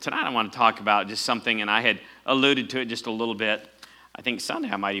Tonight I want to talk about just something, and I had alluded to it just a little bit. I think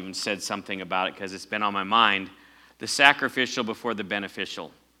Sunday I might even said something about it because it's been on my mind. The sacrificial before the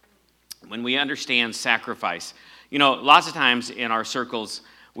beneficial. When we understand sacrifice, lots of times in our circles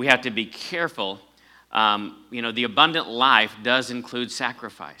we have to be careful. The abundant life does include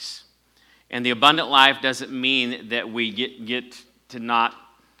sacrifice. And the abundant life doesn't mean that we get to not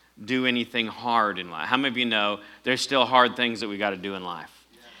do anything hard in life. How many of you know there's still hard things that we got to do in life?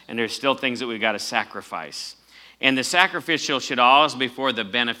 And there's still things that we got to sacrifice. And the sacrificial should always be before the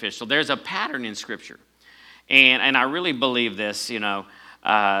beneficial. There's a pattern in Scripture. And I really believe this, we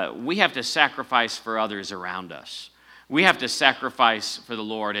have to sacrifice for others around us. We have to sacrifice for the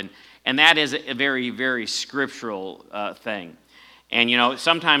Lord. And that is a very, very scriptural thing. And,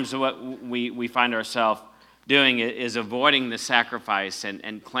 sometimes what we find ourselves doing is avoiding the sacrifice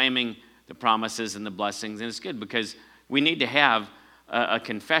and claiming the promises and the blessings. And it's good because we need to have a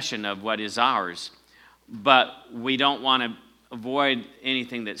confession of what is ours. But we don't want to avoid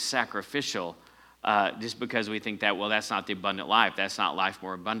anything that's sacrificial just because we think that, that's not the abundant life. That's not life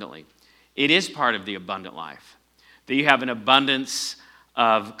more abundantly. It is part of the abundant life. That you have an abundance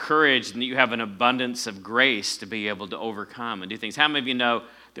of courage and that you have an abundance of grace to be able to overcome and do things. How many of you know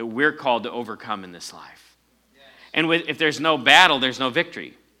that we're called to overcome in this life? Yes. And if there's no battle, there's no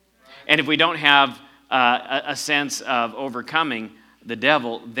victory. Right. And if we don't have a sense of overcoming the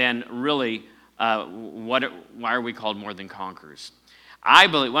devil, then really, why are we called more than conquerors? I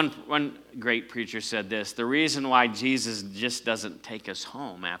believe, one great preacher said this, the reason why Jesus just doesn't take us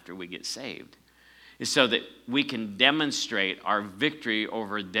home after we get saved is so that we can demonstrate our victory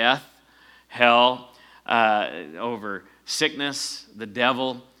over death, hell, over sickness, the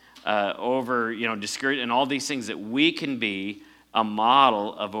devil, over, discouragement, and all these things, that we can be a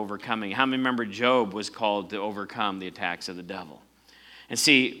model of overcoming. How many remember Job was called to overcome the attacks of the devil? And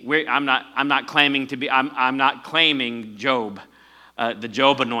see, I'm not claiming Job, the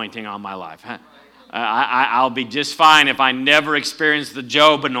Job anointing on my life. I'll be just fine if I never experience the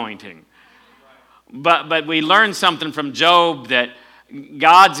Job anointing. But we learned something from Job, that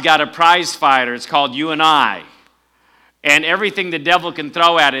God's got a prize fighter. It's called you and I. And everything the devil can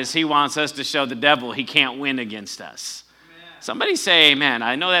throw at us, he wants us to show the devil he can't win against us. Amen. Somebody say amen.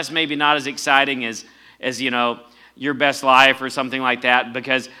 I know that's maybe not as exciting as your best life or something like that,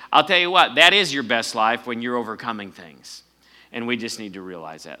 because I'll tell you what, that is your best life when you're overcoming things. And we just need to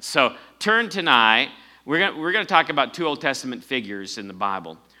realize that. So turn tonight. We're going to talk about two Old Testament figures in the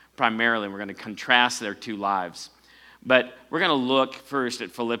Bible. Primarily, we're going to contrast their two lives. But we're going to look first at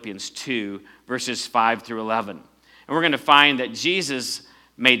Philippians 2, verses 5 through 11. And we're going to find that Jesus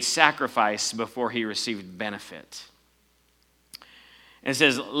made sacrifice before he received benefit. And it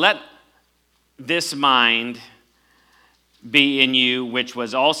says, let this mind be in you, which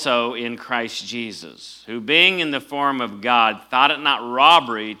was also in Christ Jesus, who being in the form of God, thought it not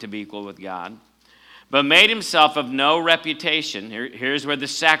robbery to be equal with God, but made himself of no reputation. Here's where the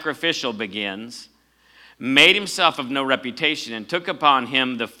sacrificial begins. Made himself of no reputation and took upon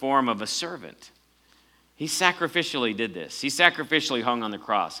him the form of a servant. He sacrificially did this. He sacrificially hung on the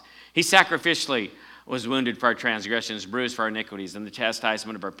cross. He sacrificially was wounded for our transgressions, bruised for our iniquities, and the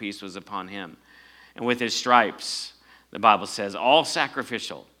chastisement of our peace was upon him. And with his stripes, the Bible says, all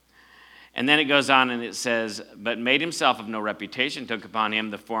sacrificial. And then it goes on and it says, but made himself of no reputation, took upon him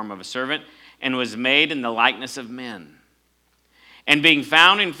the form of a servant, and was made in the likeness of men. And being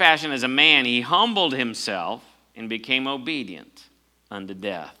found in fashion as a man, he humbled himself and became obedient unto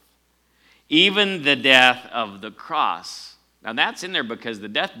death, even the death of the cross. Now that's in there because the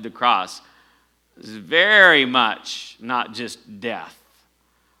death of the cross is very much not just death.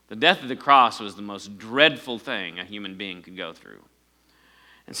 The death of the cross was the most dreadful thing a human being could go through.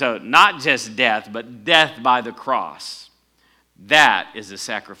 And so not just death, but death by the cross. That is a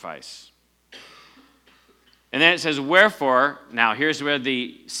sacrifice. And then it says, wherefore, now here's where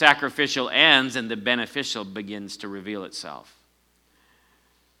the sacrificial ends and the beneficial begins to reveal itself.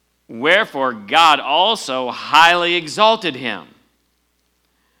 Wherefore, God also highly exalted him,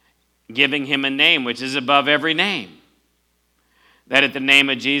 giving him a name which is above every name, that at the name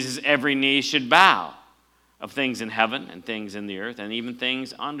of Jesus every knee should bow, of things in heaven and things in the earth and even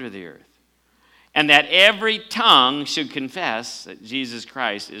things under the earth, and that every tongue should confess that Jesus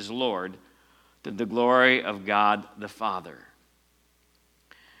Christ is Lord, to the glory of God the Father.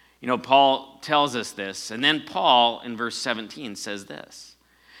 Paul tells us this, and then Paul in verse 17 says this.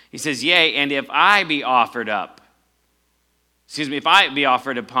 He says, yea, and if I be offered upon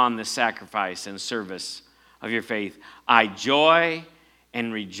the sacrifice and service of your faith, I joy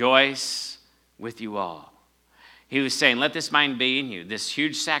and rejoice with you all. he was saying, let this mind be in you, this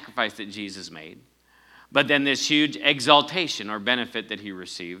huge sacrifice that Jesus made, but then this huge exaltation or benefit that he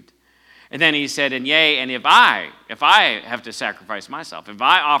received. And then he said, and yea, and if I have to sacrifice myself, if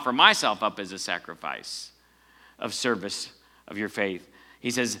I offer myself up as a sacrifice of service of your faith, he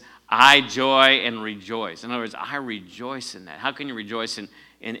says, I joy and rejoice. In other words, I rejoice in that. How can you rejoice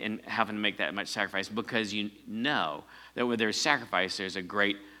in having to make that much sacrifice? Because you know that when there's sacrifice, there's a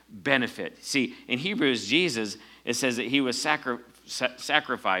great benefit. See, in Hebrews, Jesus, it says that he was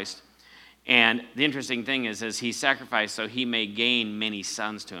sacrificed. And the interesting thing is he sacrificed so he may gain many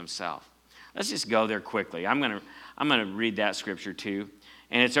sons to himself. Let's just go there quickly. I'm gonna read that scripture too.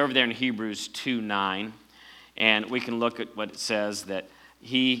 And it's over there in Hebrews 2:9. And we can look at what it says that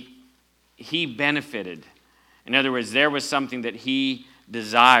he benefited. In other words, there was something that he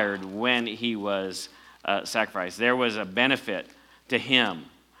desired when he was sacrificed. There was a benefit to him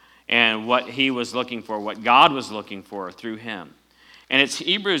and what he was looking for, what God was looking for through him. And it's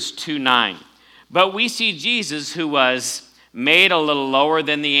Hebrews 2:9. But we see Jesus who was made a little lower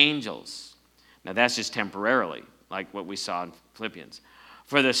than the angels. Now that's just temporarily, like what we saw in Philippians.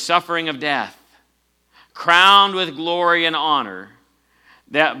 For the suffering of death, crowned with glory and honor,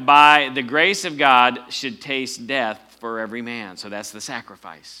 that by the grace of God should taste death for every man. So that's the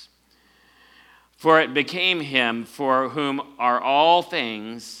sacrifice. For it became him for whom are all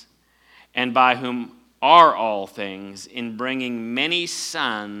things, and by whom are all things, in bringing many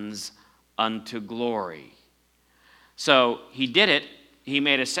sons unto glory. So he did it. He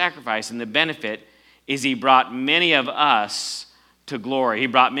made a sacrifice, and the benefit is he brought many of us to glory. He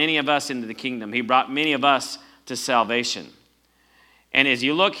brought many of us into the kingdom. He brought many of us to salvation. And as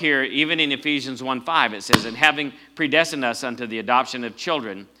you look here, even in Ephesians 1:5, it says, and having predestined us unto the adoption of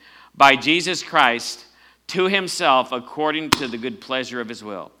children by Jesus Christ to himself according to the good pleasure of his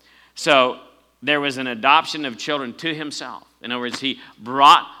will. So there was an adoption of children to himself. In other words, he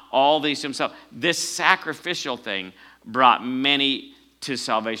brought all these to himself. This sacrificial thing brought many to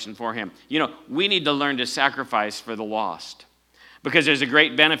salvation for him. You know, we need to learn to sacrifice for the lost because there's a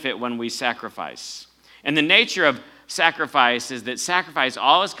great benefit when we sacrifice. And the nature of sacrifice is that sacrifice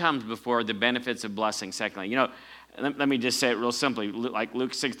always comes before the benefits of blessing. Secondly, you know, let me just say it real simply. Like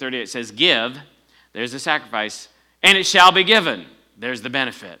Luke 6:38 says, give, there's the sacrifice, and it shall be given. There's the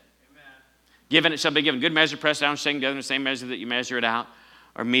benefit. Amen. Given, it shall be given. Good measure, pressed down, shaken together in the same measure that you measure it out.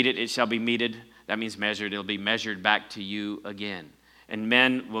 Or meet it, it shall be meted. That means measured. It'll be measured back to you again. And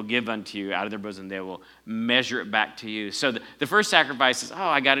men will give unto you out of their bosom. They will measure it back to you. So the first sacrifice is,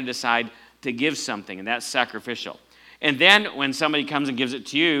 I got to decide to give something, and that's sacrificial. And then when somebody comes and gives it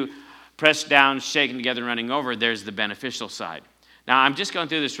to you, pressed down, shaken together, and running over, there's the beneficial side. Now, I'm just going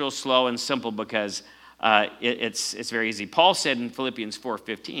through this real slow and simple because it's very easy. Paul said in Philippians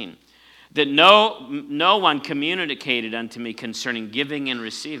 4:15 that no one communicated unto me concerning giving and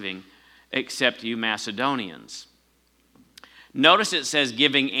receiving except you Macedonians. Notice it says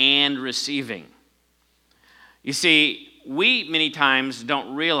giving and receiving. You see, we many times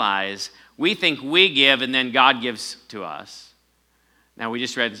don't realize, we think we give and then God gives to us. Now, we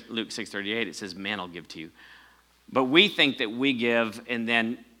just read Luke 6:38. It says men will give to you. But we think that we give and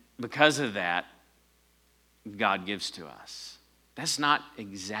then because of that, God gives to us. That's not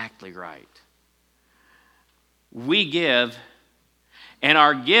exactly right. We give, and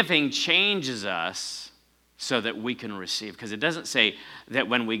our giving changes us so that we can receive. Because it doesn't say that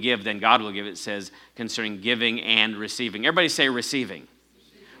when we give, then God will give. It says concerning giving and receiving. Everybody say receiving.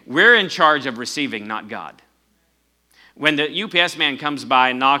 We're in charge of receiving, not God. When the UPS man comes by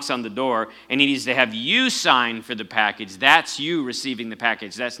and knocks on the door and he needs to have you sign for the package, that's you receiving the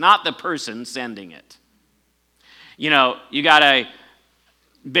package. That's not the person sending it. You know, you got a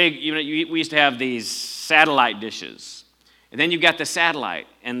big, we used to have these satellite dishes. And then you've got the satellite.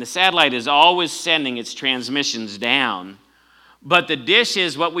 And the satellite is always sending its transmissions down. But the dish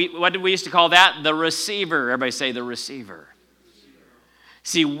is, what did we used to call that? The receiver. Everybody say the receiver.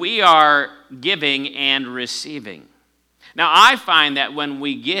 See, we are giving and receiving. Now, I find that when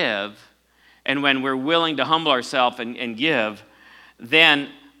we give and when we're willing to humble ourselves and give, then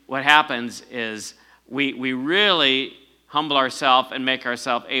what happens is we really humble ourselves and make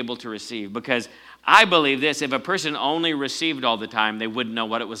ourselves able to receive. Because I believe this, if a person only received all the time, they wouldn't know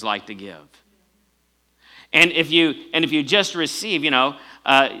what it was like to give. And if you just receive,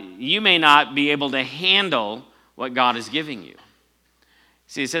 you may not be able to handle what God is giving you.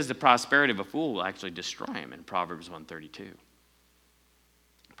 See, it says the prosperity of a fool will actually destroy him in Proverbs 132.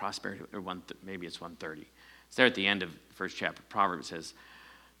 Prosperity, or maybe it's 130. It's there at the end of the first chapter. Proverbs says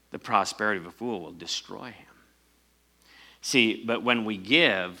the prosperity of a fool will destroy him. See, but when we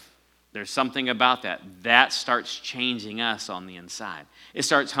give, There's something about that. That starts changing us on the inside. It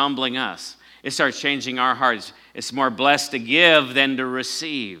starts humbling us. It starts changing our hearts. It's more blessed to give than to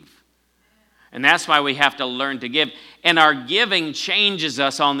receive. And that's why we have to learn to give. And our giving changes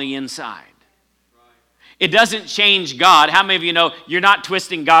us on the inside. It doesn't change God. How many of you know you're not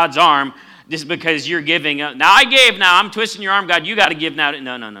twisting God's arm just because you're giving? Now I gave, now I'm twisting your arm, God, you got to give now.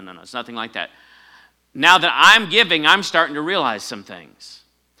 No. It's nothing like that. Now that I'm giving, I'm starting to realize some things.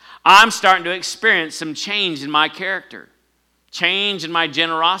 I'm starting to experience some change in my character, change in my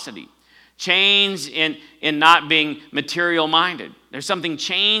generosity, change in not being material-minded. There's something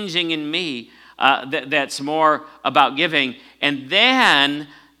changing in me that's more about giving. And then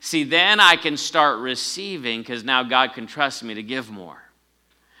I can start receiving because now God can trust me to give more.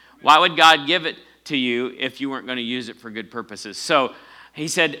 Why would God give it to you if you weren't going to use it for good purposes? So he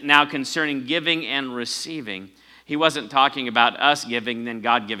said, now concerning giving and receiving, he wasn't talking about us giving, then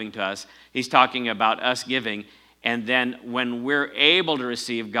God giving to us. He's talking about us giving, and then when we're able to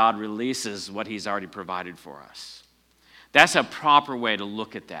receive, God releases what he's already provided for us. That's a proper way to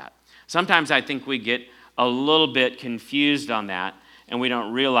look at that. Sometimes I think we get a little bit confused on that, and we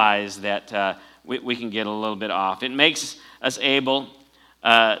don't realize that we can get a little bit off. It makes us able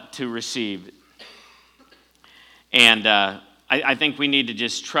to receive. And I think we need to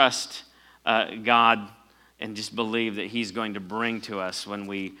just trust God and just believe that he's going to bring to us when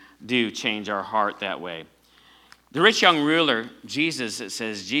we do change our heart that way. The rich young ruler, Jesus, it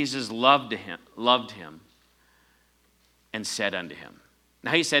says, Jesus loved him and said unto him.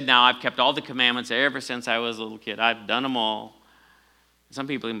 Now he said, now I've kept all the commandments ever since I was a little kid. I've done them all. Some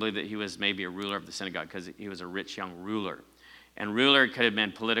people even believe that he was maybe a ruler of the synagogue because he was a rich young ruler. And ruler could have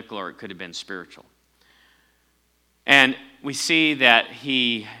been political or it could have been spiritual. And we see that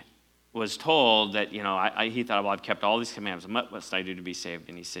he was told that, he thought, well, I've kept all these commandments. What must I do to be saved?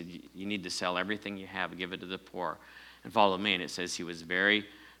 And he said, you need to sell everything you have, give it to the poor, and follow me. And it says he was very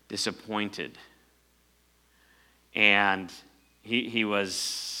disappointed. And he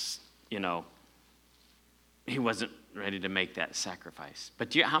was, he wasn't ready to make that sacrifice.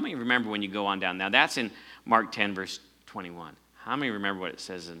 But how many remember when you go on down? Now that's in Mark 10, verse 21. How many remember what it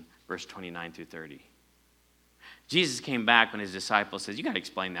says in verse 29 through 30? Jesus came back when his disciples said, you got to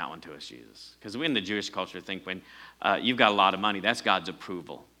explain that one to us, Jesus. Because we in the Jewish culture think when you've got a lot of money, that's God's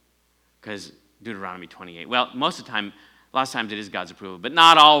approval. Because Deuteronomy 28. Well, most of the time, a lot of times it is God's approval, but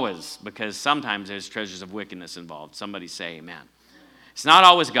not always, because sometimes there's treasures of wickedness involved. Somebody say amen. It's not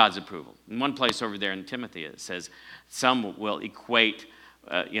always God's approval. In one place over there in Timothy, it says some will equate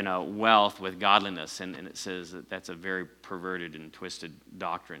wealth with godliness, and it says that that's a very perverted and twisted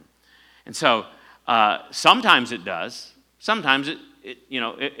doctrine. And so sometimes it does. Sometimes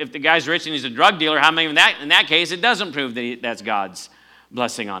if the guy's rich and he's a drug dealer, how many in that case it doesn't prove that that's God's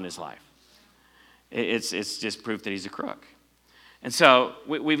blessing on his life. It's just proof that he's a crook. And so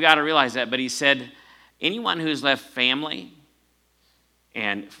we've got to realize that. But he said, anyone who's left family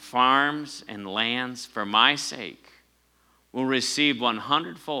and farms and lands for my sake will receive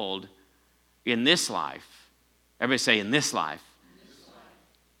 100-fold in this life. Everybody say, in this life,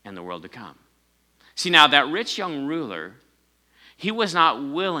 and the world to come. See, now that rich young ruler, he was not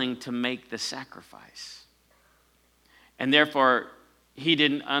willing to make the sacrifice. And therefore, he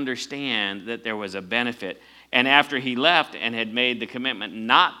didn't understand that there was a benefit. And after he left and had made the commitment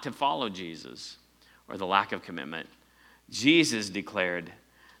not to follow Jesus, or the lack of commitment, Jesus declared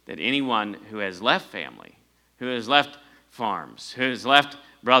that anyone who has left family, who has left farms, who has left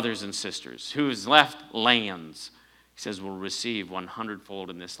brothers and sisters, who has left lands, he says, will receive 100-fold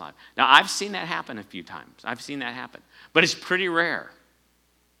in this life. Now, I've seen that happen a few times. I've seen that happen. But it's pretty rare.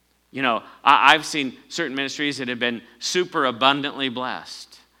 I've seen certain ministries that have been super abundantly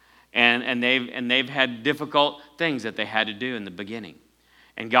blessed. And they've had difficult things that they had to do in the beginning.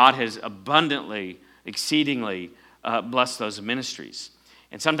 And God has abundantly, exceedingly blessed those ministries.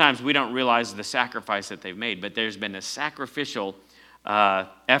 And sometimes we don't realize the sacrifice that they've made. But there's been a sacrificial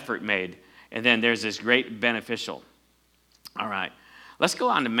effort made. And then there's this great beneficial. All right, let's go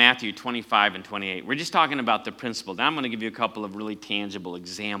on to Matthew 25 and 28. We're just talking about the principle. Now I'm going to give you a couple of really tangible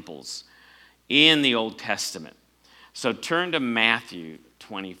examples in the Old Testament. So turn to Matthew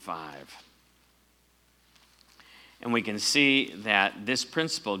 25. And we can see that this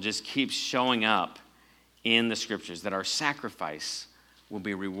principle just keeps showing up in the scriptures, that our sacrifice will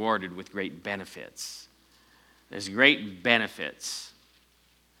be rewarded with great benefits. There's great benefits.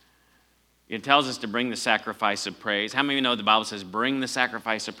 It tells us to bring the sacrifice of praise. How many of you know the Bible says, bring the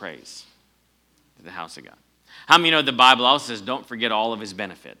sacrifice of praise to the house of God? How many of you know the Bible also says, don't forget all of his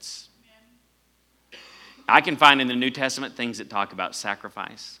benefits? I can find in the New Testament things that talk about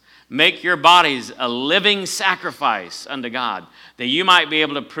sacrifice. Make your bodies a living sacrifice unto God, that you might be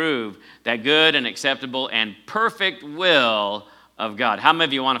able to prove that good and acceptable and perfect will of God. How many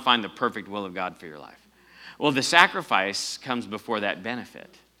of you want to find the perfect will of God for your life? Well, the sacrifice comes before that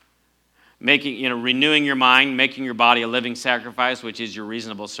benefit. Renewing your mind, making your body a living sacrifice, which is your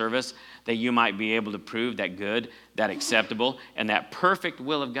reasonable service, that you might be able to prove that good, that acceptable, and that perfect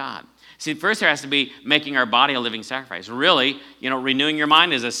will of God. See, first there has to be making our body a living sacrifice. Really, renewing your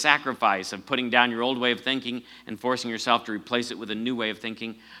mind is a sacrifice of putting down your old way of thinking and forcing yourself to replace it with a new way of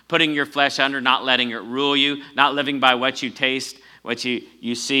thinking. Putting your flesh under, not letting it rule you, not living by what you taste, what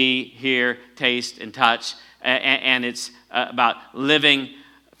you see, hear, taste, and touch. And it's about living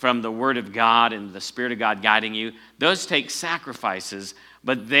from the Word of God and the Spirit of God guiding you. Those take sacrifices,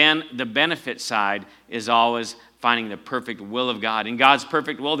 but then the benefit side is always finding the perfect will of God. In God's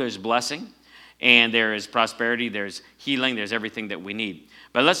perfect will, there's blessing, and there is prosperity, there's healing, there's everything that we need.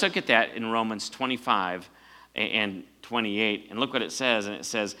 But let's look at that in Romans 25 and 28, and look what it says. And it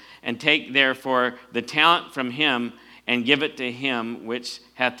says, "And take therefore the talent from him, and give it to him which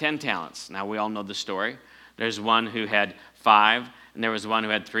hath 10 talents. Now we all know the story. There's one who had 5, and there was one who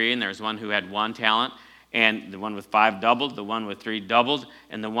had 3, and there was one who had 1 talent. And the one with 5 doubled, the one with 3 doubled,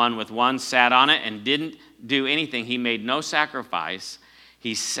 and the one with 1 sat on it and didn't do anything. He made no sacrifice.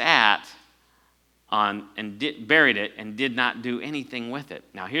 He sat on and buried it and did not do anything with it."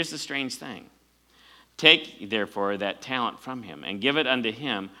 Now here's the strange thing. "Take therefore that talent from him, and give it unto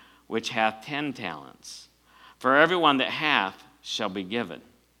him which hath 10 talents. For everyone that hath shall be given,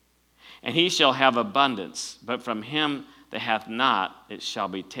 and he shall have abundance. But from him that hath not, it shall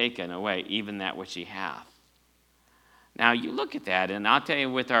be taken away, even that which he hath." Now you look at that, and I'll tell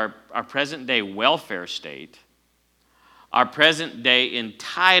you, with our present day welfare state, our present day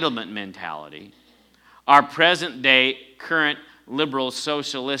entitlement mentality, our present day current liberal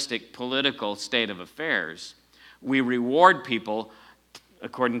socialistic political state of affairs, we reward people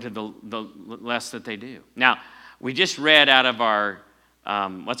according to the less that they do. Now, we just read out of our,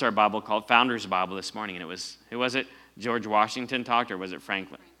 what's our Bible called? Founder's Bible this morning, and it was, who was it? George Washington talked, or was it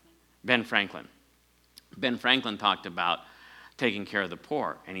Franklin? Ben Franklin. Ben Franklin talked about taking care of the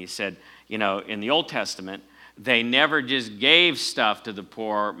poor. And he said, in the Old Testament, they never just gave stuff to the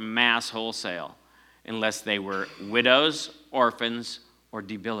poor mass wholesale unless they were widows, orphans, or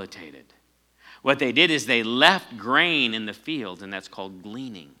debilitated. What they did is they left grain in the field, and that's called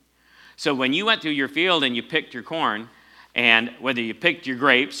gleaning. So when you went through your field and you picked your corn, and whether you picked your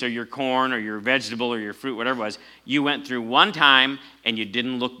grapes or your corn or your vegetable or your fruit, whatever it was, you went through one time and you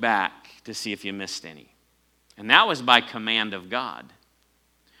didn't look back to see if you missed any. And that was by command of God,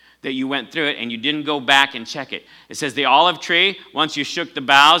 that you went through it and you didn't go back and check it. It says the olive tree, once you shook the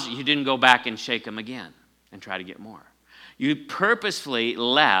boughs, you didn't go back and shake them again and try to get more. You purposefully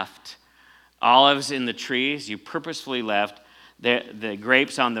left olives in the trees. You purposefully left the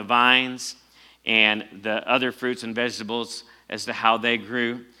grapes on the vines and the other fruits and vegetables as to how they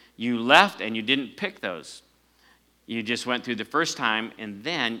grew. You left and you didn't pick those. You just went through the first time, and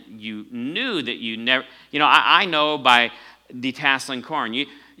then you knew that you never... I know by detasseling corn,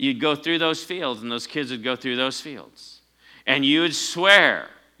 you'd go through those fields, and those kids would go through those fields. And you would swear.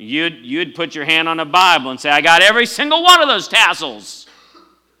 You'd put your hand on a Bible and say, "I got every single one of those tassels.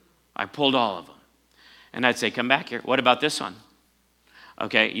 I pulled all of them." And I'd say, "Come back here. What about this one?"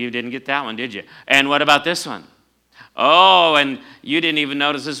 "Okay, you didn't get that one, did you? And what about this one?" "Oh, and you didn't even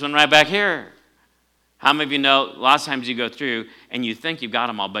notice this one right back here." How many of you know lots of times you go through and you think you've got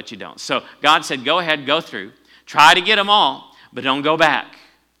them all, but you don't? So God said, go ahead, go through. Try to get them all, but don't go back.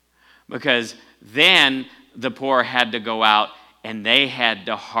 Because then the poor had to go out and they had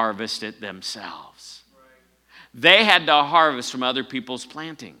to harvest it themselves. They had to harvest from other people's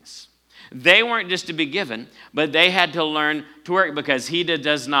plantings. They weren't just to be given, but they had to learn to work, because he that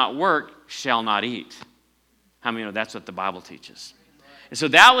does not work shall not eat. How many know that's what the Bible teaches? And so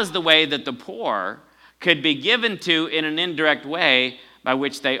that was the way that the poor could be given to in an indirect way, by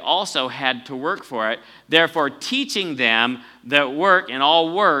which they also had to work for it, therefore teaching them that work, and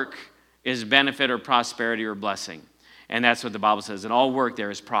all work, is benefit or prosperity or blessing. And that's what the Bible says. In all work there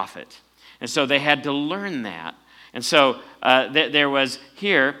is profit. And so they had to learn that. And so there was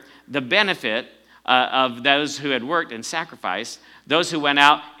here the benefit of those who had worked and sacrificed. Those who went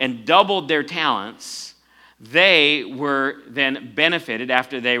out and doubled their talents, they were then benefited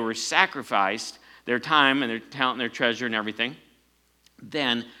after they were sacrificed, their time and their talent and their treasure and everything.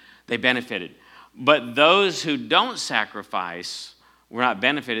 Then they benefited. But those who don't sacrifice were not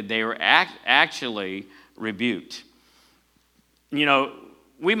benefited. They were actually rebuked.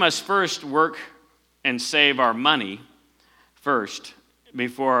 We must first work and save our money first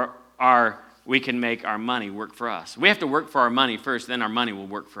before we can make our money work for us. We have to work for our money first, then our money will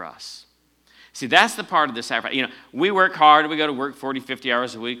work for us. See, that's the part of the sacrifice. We work hard. We go to work 40, 50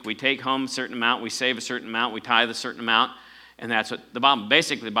 hours a week. We take home a certain amount. We save a certain amount. We tithe a certain amount. And that's what the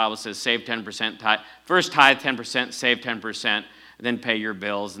Bible says, save 10%, tithe. First tithe 10%, save 10%, then pay your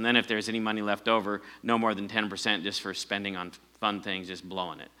bills. And then if there's any money left over, no more than 10% just for spending on fun things, just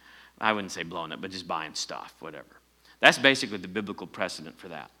blowing it. I wouldn't say blowing it, but just buying stuff, whatever. That's basically the biblical precedent for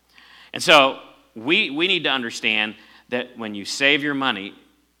that. And so we need to understand that when you save your money,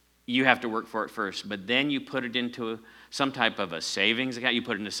 you have to work for it first, but then you put it into some type of a savings account. You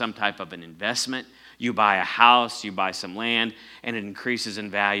put it into some type of an investment. You buy a house, you buy some land, and it increases in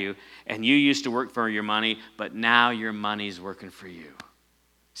value. And you used to work for your money, but now your money's working for you.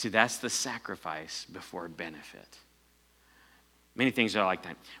 See, that's the sacrifice before benefit. Many things are like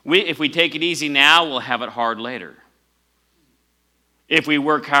that. If we take it easy now, we'll have it hard later. If we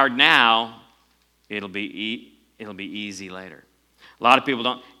work hard now, it'll be easy later. A lot of people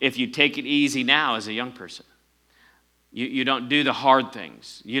don't. If you take it easy now as a young person, you don't do the hard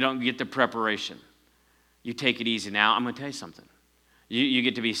things. You don't get the preparation. You take it easy now. I'm going to tell you something. You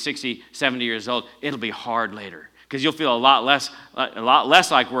get to be 60, 70 years old, it'll be hard later because you'll feel a lot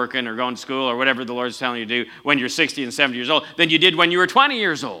less like working or going to school or whatever the Lord's telling you to do when you're 60 and 70 years old than you did when you were 20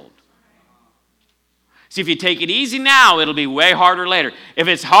 years old. See, if you take it easy now, it'll be way harder later. If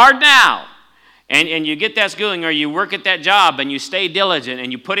it's hard now, and you get that schooling or you work at that job and you stay diligent and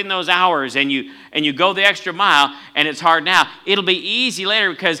you put in those hours and you go the extra mile and it's hard now, it'll be easy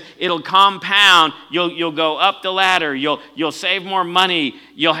later because it'll compound. You'll go up the ladder. You'll save more money.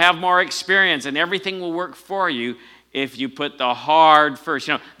 You'll have more experience and everything will work for you if you put the hard first.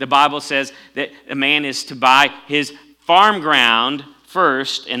 The Bible says that a man is to buy his farm ground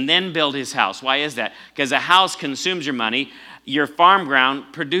first and then build his house. Why is that? Because a house consumes your money. Your farm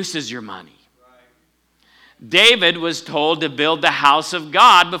ground produces your money. David was told to build the house of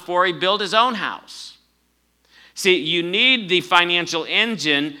God before he built his own house. See, you need the financial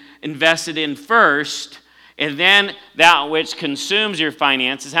engine invested in first, and then that which consumes your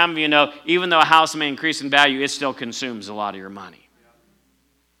finances. How many of you know, even though a house may increase in value, it still consumes a lot of your money?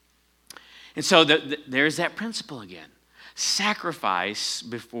 And so there's that principle again. Sacrifice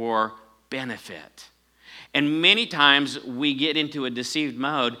before benefit. And many times we get into a deceived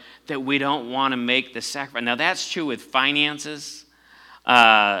mode that we don't want to make the sacrifice. Now that's true with finances.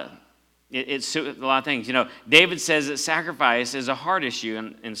 It's a lot of things. David says that sacrifice is a heart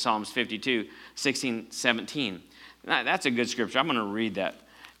issue in Psalms 52, 16, 17. That's a good scripture. I'm going to read that.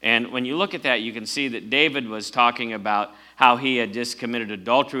 And when you look at that, you can see that David was talking about how he had just committed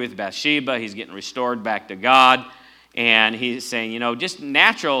adultery with Bathsheba. He's getting restored back to God. And he's saying, just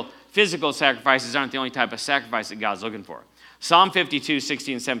natural physical sacrifices aren't the only type of sacrifice that God's looking for. Psalm 52,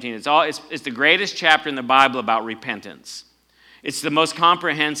 16, 17, it's the greatest chapter in the Bible about repentance. It's the most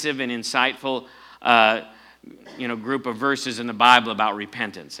comprehensive and insightful group of verses in the Bible about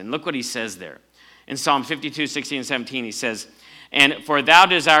repentance. And look what he says there. In Psalm 52, 16, and 17, he says, "And for thou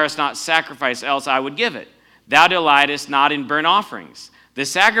desirest not sacrifice, else I would give it. Thou delightest not in burnt offerings. The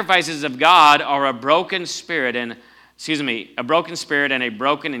sacrifices of God are a broken spirit and a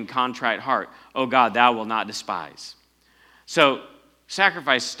broken and contrite heart. O God, thou wilt not despise." So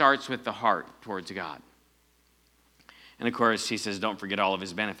sacrifice starts with the heart towards God. And of course, he says, don't forget all of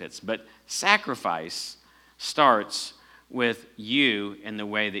his benefits. But sacrifice starts with you and the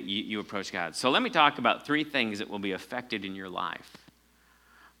way that you approach God. So let me talk about 3 things that will be affected in your life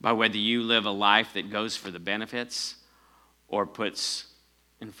by whether you live a life that goes for the benefits or puts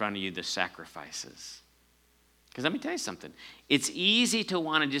in front of you the sacrifices. Because let me tell you something. It's easy to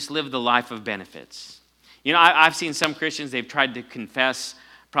want to just live the life of benefits. I've seen some Christians, they've tried to confess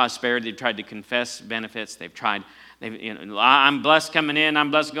prosperity. They've tried to confess benefits. I'm blessed coming in. I'm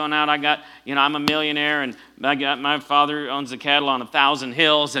blessed going out. I'm a millionaire, and my father owns the cattle on 1,000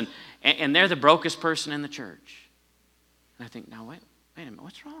 hills, and they're the brokest person in the church. And I think, now, wait a minute.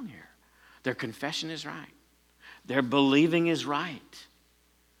 What's wrong here? Their confession is right. Their believing is right.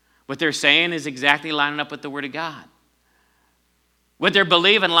 What they're saying is exactly lining up with the Word of God. What they're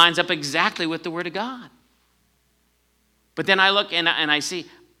believing lines up exactly with the Word of God. But then I look and I see,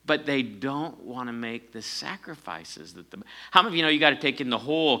 but they don't want to make the sacrifices. How many of you know you got to take in the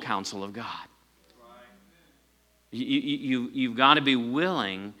whole counsel of God? You've got to be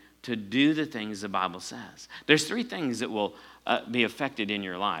willing to do the things the Bible says. There's 3 things that will be affected in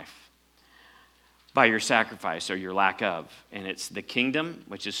your life by your sacrifice or your lack of. And it's the kingdom,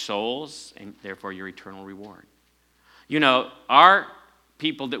 which is souls, and therefore your eternal reward. Our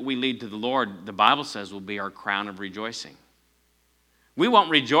people that we lead to the Lord, the Bible says, will be our crown of rejoicing. We won't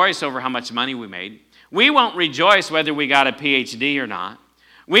rejoice over how much money we made. We won't rejoice whether we got a PhD or not.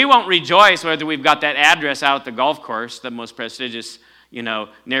 We won't rejoice whether we've got that address out at the golf course, the most prestigious,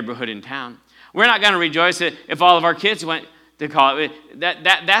 neighborhood in town. We're not going to rejoice if all of our kids went to college.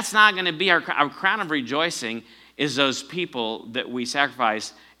 That's not going to be our crown of rejoicing. Is those people that we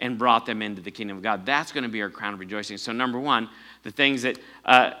sacrificed and brought them into the kingdom of God. That's going to be our crown of rejoicing. So number one, the things that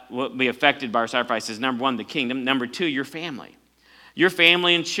will be affected by our sacrifices. Number one, the kingdom. Number two, your family. Your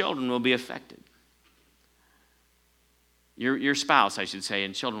family and children will be affected. Your spouse, I should say,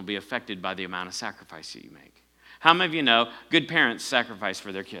 and children will be affected by the amount of sacrifice that you make. How many of you know good parents sacrifice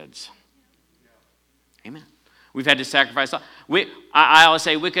for their kids? Amen. We've had to sacrifice. I always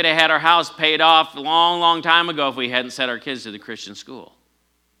say we could have had our house paid off a long, long time ago if we hadn't sent our kids to the Christian school.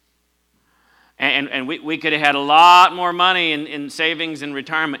 And we could have had a lot more money in savings and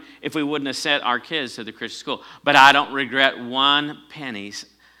retirement if we wouldn't have sent our kids to the Christian school. But I don't regret one penny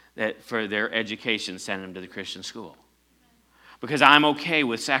that for their education sending them to the Christian school. Because I'm okay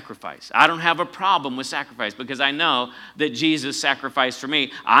with sacrifice. I don't have a problem with sacrifice because I know that Jesus sacrificed for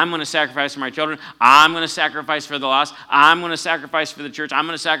me. I'm going to sacrifice for my children. I'm going to sacrifice for the lost. I'm going to sacrifice for the church. I'm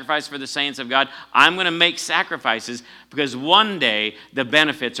going to sacrifice for the saints of God. I'm going to make sacrifices because one day the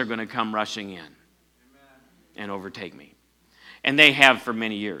benefits are going to come rushing in and overtake me. And they have for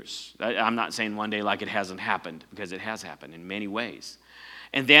many years. I'm not saying one day like it hasn't happened because it has happened in many ways.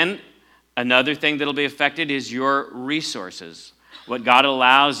 And then another thing that will be affected is your resources, what God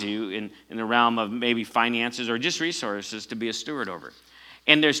allows you in the realm of maybe finances or just resources to be a steward over.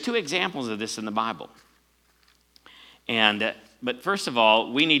 And there's two examples of this in the Bible. But first of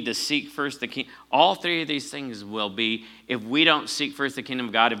all, we need to seek first the kingdom. All three of these things will be, if we don't seek first the kingdom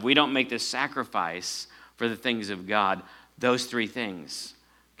of God, if we don't make this sacrifice for the things of God, those three things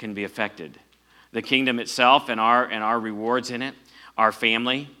can be affected. The kingdom itself and our rewards in it, our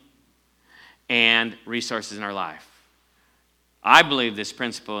family, and resources in our life. I believe this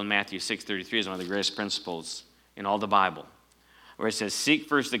principle in Matthew 6:33 is one of the greatest principles in all the Bible, where it says, seek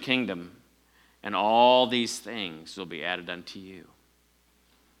first the kingdom, and all these things will be added unto you.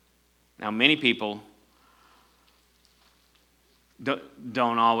 Now, many people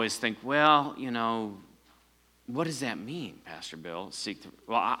don't always think, well, what does that mean, Pastor Bill?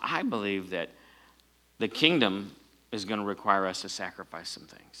 I believe that the kingdom is going to require us to sacrifice some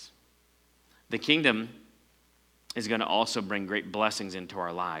things. The kingdom is going to also bring great blessings into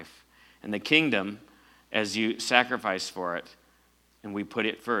our life. And the kingdom, as you sacrifice for it, and we put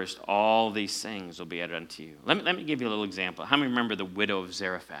it first, all these things will be added unto you. Let me give you a little example. How many remember the widow of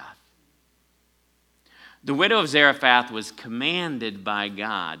Zarephath? The widow of Zarephath was commanded by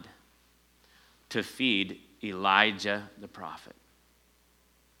God to feed Elijah the prophet.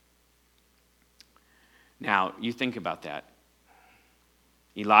 Now, you think about that.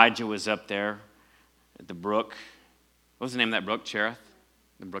 Elijah was up there at the brook. What was the name of that brook? Cherith?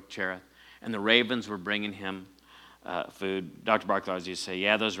 The brook Cherith. And the ravens were bringing him food. Dr. Barclay used to say,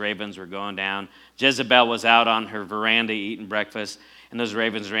 yeah, those ravens were going down. Jezebel was out on her veranda eating breakfast, and those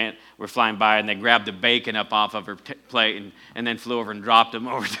ravens were flying by, and they grabbed the bacon up off of her plate and then flew over and dropped them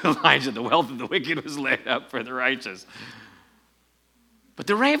over to Elijah. The wealth of the wicked was laid up for the righteous. But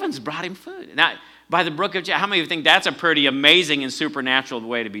the ravens brought him food. Now, by the brook of Cherith, how many of you think that's a pretty amazing and supernatural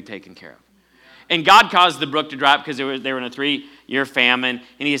way to be taken care of? And God caused the brook to dry up because they were in a 3-year famine.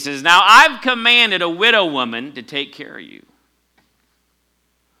 And he says, now I've commanded a widow woman to take care of you.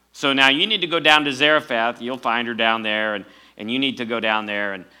 So now you need to go down to Zarephath. You'll find her down there. And you need to go down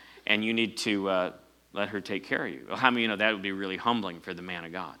there and you need to let her take care of you. Well, how many of you know that would be really humbling for the man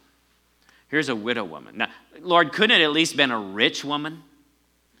of God? Here's a widow woman. Now, Lord, couldn't it at least been a rich woman?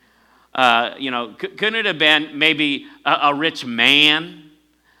 Couldn't it have been maybe a rich man?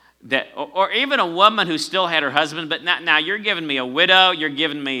 Or even a woman who still had her husband, but now you're giving me a widow, you're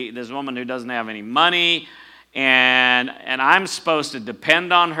giving me this woman who doesn't have any money, and I'm supposed to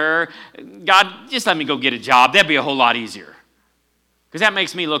depend on her. God, just let me go get a job. That'd be a whole lot easier. Because that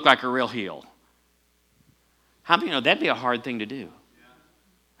makes me look like a real heel. How many know that'd be a hard thing to do?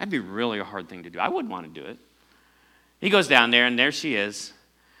 That'd be really a hard thing to do. I wouldn't want to do it. He goes down there, and there she is,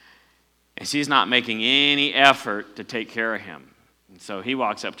 and she's not making any effort to take care of him. And so he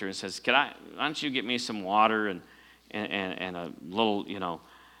walks up to her and says, why don't you get me some water and a little,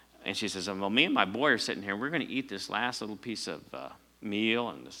 and she says, well, me and my boy are sitting here. We're going to eat this last little piece of meal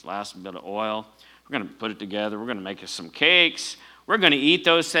and this last bit of oil. We're going to put it together. We're going to make us some cakes. We're going to eat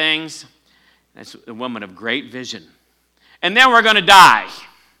those things. That's a woman of great vision. And then we're going to die.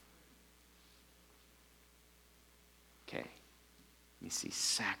 Okay. You see,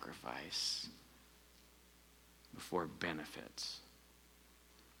 sacrifice before benefits.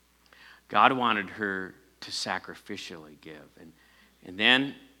 God wanted her to sacrificially give. And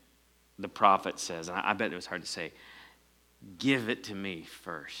then the prophet says, and I bet it was hard to say, give it to me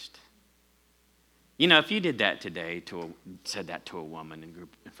first. You know, if you did that today, said that to a woman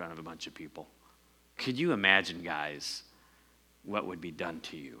in front of a bunch of people, could you imagine, guys, what would be done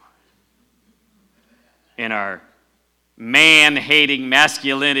to you? In our man-hating,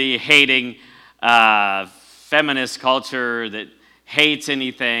 masculinity-hating, feminist culture that hates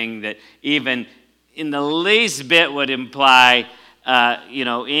anything that even in the least bit would imply,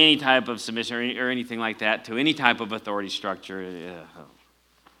 any type of submission or anything like that to any type of authority structure.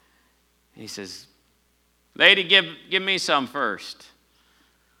 He says, lady, give me some first.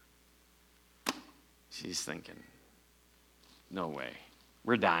 She's thinking, no way,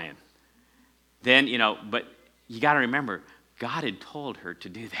 we're dying. Then, but you got to remember, God had told her to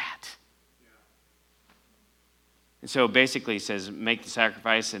do that. And so basically he says, make the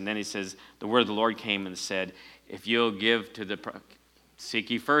sacrifice, and then he says, the word of the Lord came and said, if you'll give to seek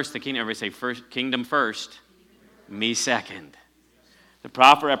ye first the kingdom, everybody say, first, kingdom first, me second. The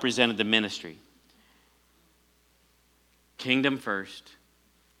prophet represented the ministry. Kingdom first,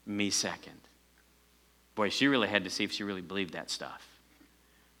 me second. Boy, she really had to see if she really believed that stuff.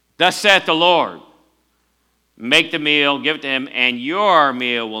 Thus saith the Lord, make the meal, give it to him, and your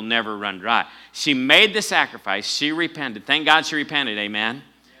meal will never run dry. She made the sacrifice. She repented. Thank God she repented, amen? Yeah.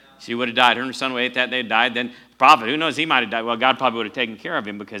 She would have died. Her and her son would have ate that day, died. Then the prophet, who knows, he might have died. Well, God probably would have taken care of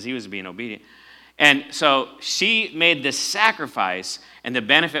him because he was being obedient. And so she made this sacrifice, and the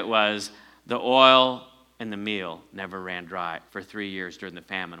benefit was the oil and the meal never ran dry for 3 years during the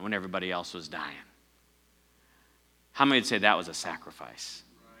famine when everybody else was dying. How many would say that was a sacrifice?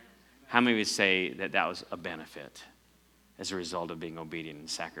 How many would say that that was a benefit as a result of being obedient and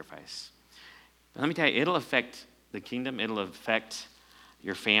sacrifice? But let me tell you, it'll affect the kingdom. It'll affect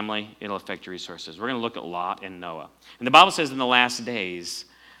your family. It'll affect your resources. We're going to look at Lot and Noah. And the Bible says in the last days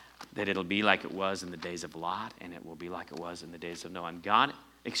that it'll be like it was in the days of Lot, and it will be like it was in the days of Noah. And God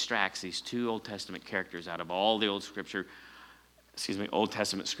extracts these two Old Testament characters out of all the Old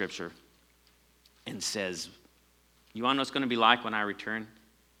Testament scripture and says, you want to know what it's going to be like when I return?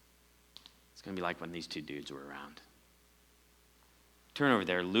 It's going to be like when these two dudes were around. Turn over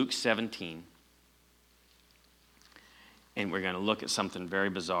there, Luke 17. And we're going to look at something very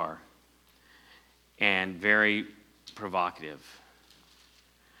bizarre and very provocative.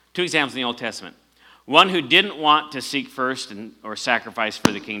 Two examples in the Old Testament. One who didn't want to seek first or sacrifice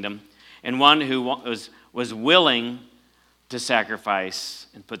for the kingdom, and one who was willing to sacrifice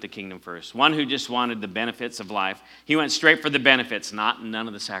and put the kingdom first. One who just wanted the benefits of life. He went straight for the benefits, none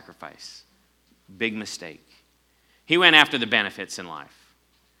of the sacrifice. Big mistake. He went after the benefits in life.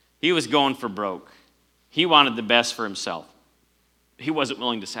 He was going for broke. He wanted the best for himself. He wasn't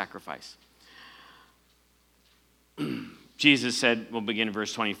willing to sacrifice. Jesus said, we'll begin in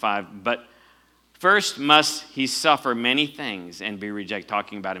verse 25, but first must he suffer many things and be rejected,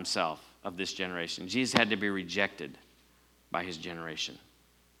 talking about himself of this generation. Jesus had to be rejected by his generation.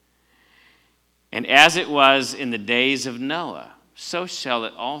 And as it was in the days of Noah, so shall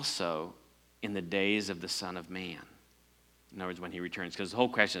it also in the days of the Son of Man. In other words, when he returns. Because the whole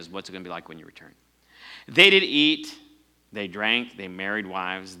question is, what's it going to be like when you return? They did eat, they drank, they married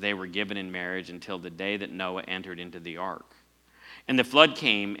wives, they were given in marriage until the day that Noah entered into the ark. And the flood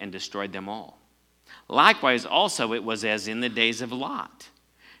came and destroyed them all. Likewise, also it was as in the days of Lot.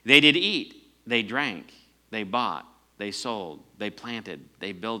 They did eat, they drank, they bought, they sold, they planted,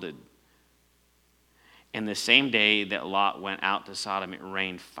 they builded. And the same day that Lot went out to Sodom, it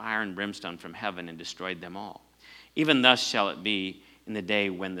rained fire and brimstone from heaven and destroyed them all. Even thus shall it be in the day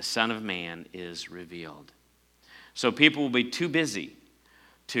when the Son of Man is revealed. So people will be too busy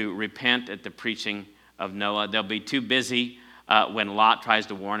to repent at the preaching of Noah. They'll be too busy when Lot tries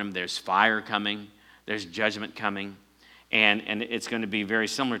to warn them. There's fire coming. There's judgment coming. And it's going to be very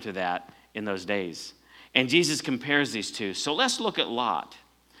similar to that in those days. And Jesus compares these two. So let's look at Lot.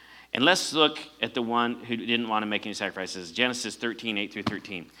 And let's look at the one who didn't want to make any sacrifices. Genesis 13, 8 through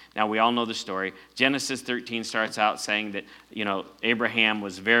 13. Now, we all know the story. Genesis 13 starts out saying that, Abraham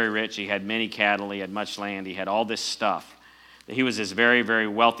was very rich. He had many cattle. He had much land. He had all this stuff. That he was this very, very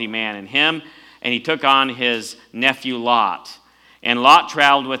wealthy man. And he took on his nephew Lot. And Lot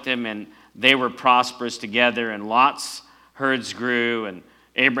traveled with him, and they were prosperous together. And Lot's herds grew, and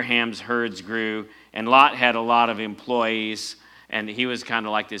Abraham's herds grew. And Lot had a lot of employees. And he was kind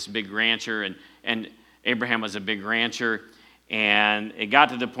of like this big rancher, and Abraham was a big rancher. And it got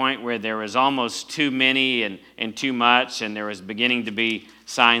to the point where there was almost too many and too much, and there was beginning to be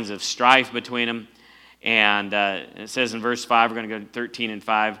signs of strife between them. And it says in verse 5, we're going to go to 13 and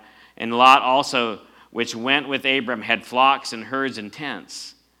 5, And Lot also, which went with Abram, had flocks and herds and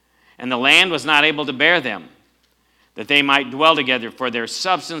tents. And the land was not able to bear them, that they might dwell together, for their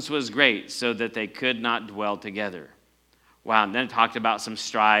substance was great, so that they could not dwell together. Wow, and then it talked about some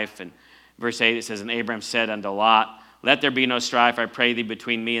strife. And verse 8, it says, And Abram said unto Lot, Let there be no strife, I pray thee,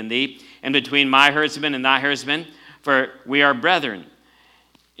 between me and thee, and between my herdsmen and thy herdsmen, for we are brethren.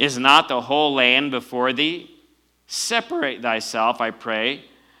 Is not the whole land before thee? Separate thyself, I pray,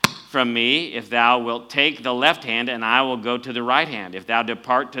 from me, if thou wilt take the left hand, and I will go to the right hand. If thou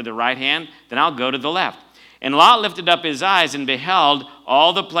depart to the right hand, then I'll go to the left. And Lot lifted up his eyes and beheld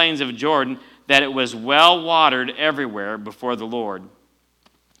all the plains of Jordan, that it was well watered everywhere before the Lord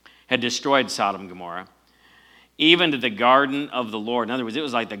had destroyed Sodom and Gomorrah, even to the garden of the Lord. In other words, it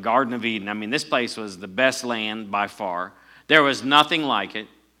was like the Garden of Eden. I mean, this place was the best land by far. There was nothing like it.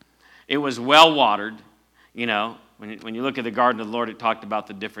 It was well watered. You know, when you look at the garden of the Lord, it talked about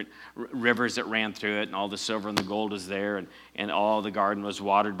the different rivers that ran through it, and all the silver and the gold was there, and all the garden was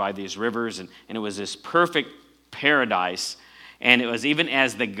watered by these rivers, and it was this perfect paradise. And it was even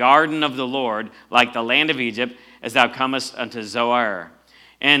as the garden of the Lord, like the land of Egypt, as thou comest unto Zoar.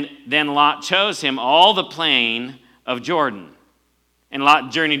 And then Lot chose him all the plain of Jordan. And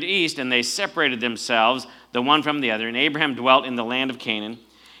Lot journeyed east, and they separated themselves, the one from the other. And Abraham dwelt in the land of Canaan,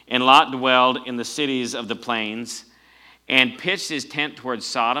 and Lot dwelled in the cities of the plains, and pitched his tent towards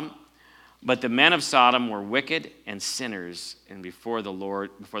Sodom. But the men of Sodom were wicked and sinners, and before the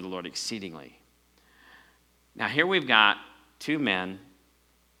Lord exceedingly. Now here we've got two men.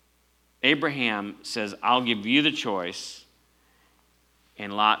 Abraham says, I'll give you the choice.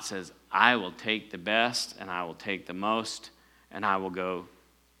 And Lot says, I will take the best, and I will take the most, and I will go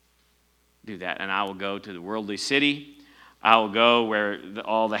do that. And I will go to the worldly city. I will go where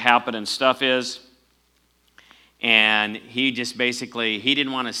all the happening stuff is. And he just basically, he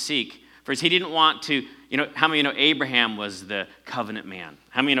didn't want to seek. First, he didn't want to, how many know Abraham was the covenant man?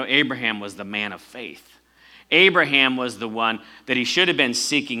 How many know Abraham was the man of faith? Abraham was the one that he should have been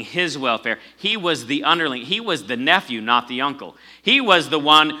seeking his welfare. He was the underling. He was the nephew, not the uncle. He was the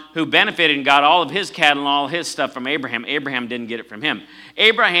one who benefited and got all of his cattle and all his stuff from Abraham. Abraham didn't get it from him.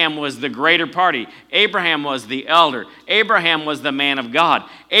 Abraham was the greater party. Abraham was the elder. Abraham was the man of God.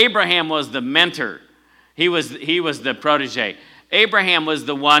 Abraham was the mentor. He was the protege. Abraham was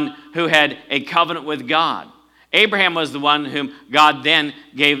the one who had a covenant with God. Abraham was the one whom God then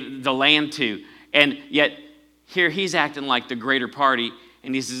gave the land to. And yet, here he's acting like the greater party,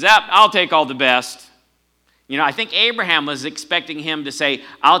 and he says, I'll take all the best. I think Abraham was expecting him to say,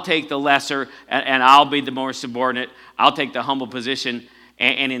 I'll take the lesser, and I'll be the more subordinate. I'll take the humble position.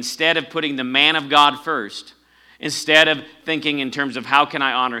 And instead of putting the man of God first, instead of thinking in terms of how can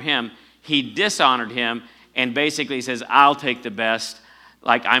I honor him, he dishonored him and basically says, I'll take the best,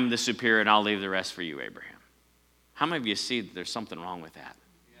 like I'm the superior, and I'll leave the rest for you, Abraham. How many of you see that there's something wrong with that?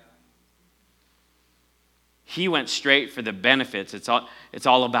 He went straight for the benefits. It's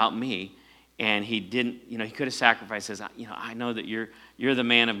all about me. And he didn't, he could have sacrificed. Says, I know that you're the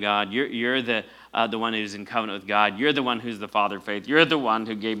man of God. You're the one who's in covenant with God. You're the one who's the father of faith. You're the one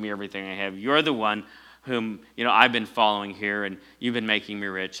who gave me everything I have. You're the one whom, I've been following here, and you've been making me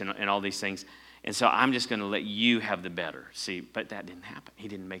rich and all these things. And so I'm just going to let you have the better. See, but that didn't happen. He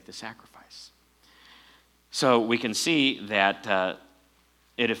didn't make the sacrifice. So we can see that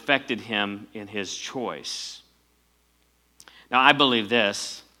it affected him in his choice. Now, I believe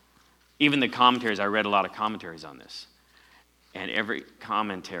this. Even the commentaries, I read a lot of commentaries on this. And every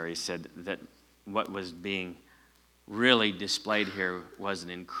commentary said that what was being really displayed here was an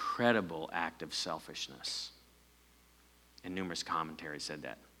incredible act of selfishness. And numerous commentaries said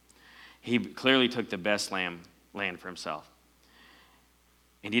that. He clearly took the best land for himself.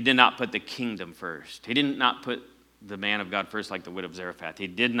 And he did not put the kingdom first. He did not put the man of God first like the widow of Zarephath. He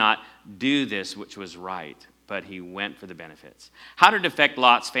did not do this which was right, but he went for the benefits. How did it affect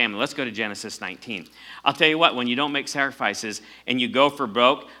Lot's family? Let's go to Genesis 19. I'll tell you what, when you don't make sacrifices and you go for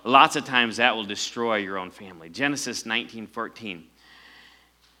broke, lots of times that will destroy your own family. Genesis 19:14.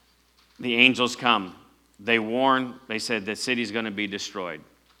 The angels come. They warn, they said the city's going to be destroyed.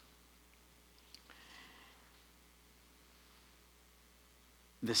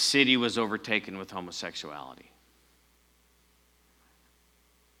 The city was overtaken with homosexuality.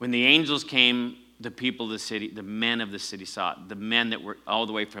 When the angels came, the people of the city, the men of the city saw it. The men that were all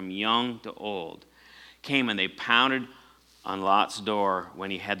the way from young to old came, and they pounded on Lot's door when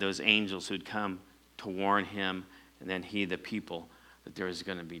he had those angels who'd come to warn him, and then he, the people, that there was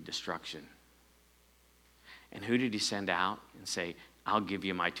going to be destruction. And who did he send out and say, I'll give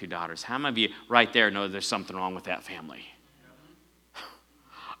you my two daughters? How many of you right there know there's something wrong with that family?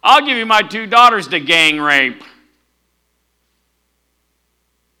 I'll give you my 2 daughters to gang rape.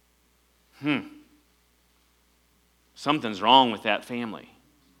 Something's wrong with that family.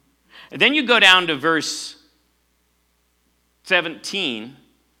 And then you go down to verse 14.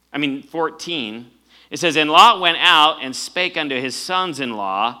 It says, And Lot went out and spake unto his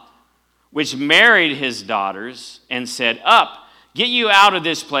sons-in-law, which married his daughters, and said, Up, get you out of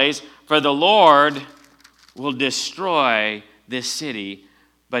this place, for the Lord will destroy this city.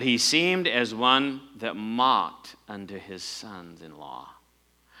 But he seemed as one that mocked unto his sons-in-law.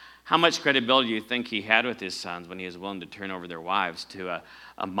 How much credibility do you think he had with his sons when he was willing to turn over their wives to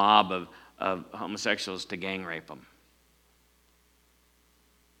a mob of homosexuals to gang rape them?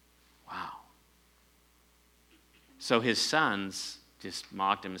 Wow. So his sons just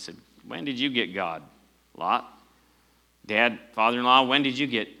mocked him and said, When did you get God, Lot? Dad, father-in-law, when did you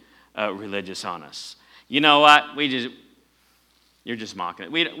get religious on us? You know what? You're just mocking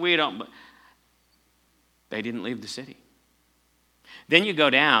it. We don't. They didn't leave the city. Then you go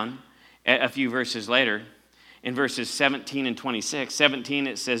down a few verses later, in verses 17 and 26. 17,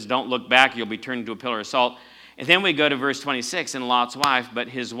 it says, Don't look back, you'll be turned into a pillar of salt. And then we go to verse 26, and Lot's wife, but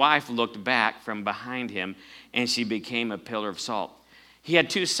his wife looked back from behind him, and she became a pillar of salt. He had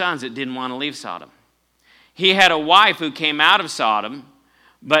 2 sons that didn't want to leave Sodom. He had a wife who came out of Sodom,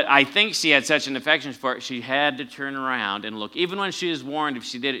 but I think she had such an affection for it, she had to turn around and look. Even when she was warned, if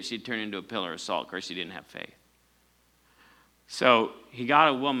she did it, she'd turn into a pillar of salt. Of course, she didn't have faith. So he got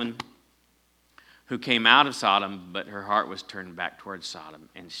a woman who came out of Sodom, but her heart was turned back towards Sodom,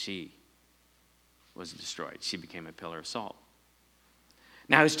 and she was destroyed. She became a pillar of salt.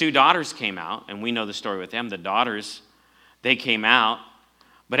 Now his 2 daughters came out, and we know the story with them. The daughters, they came out,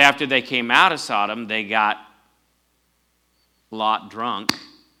 but after they came out of Sodom, they got Lot drunk,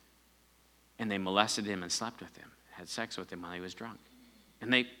 and they molested him and slept with him, had sex with him while he was drunk.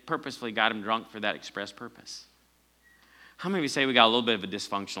 And they purposefully got him drunk for that express purpose. How many of you say we got a little bit of a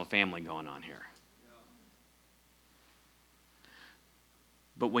dysfunctional family going on here?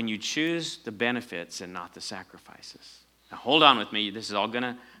 But when you choose the benefits and not the sacrifices. Now hold on with me. This is all going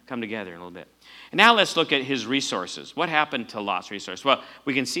to come together in a little bit. And now let's look at his resources. What happened to Lot's resources? Well,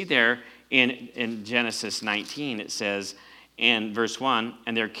 we can see there in Genesis 19, it says in verse 1,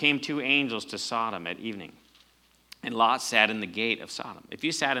 And there came 2 angels to Sodom at evening. And Lot sat in the gate of Sodom. If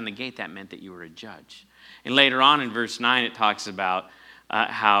you sat in the gate, that meant that you were a judge. And later on in verse 9, it talks about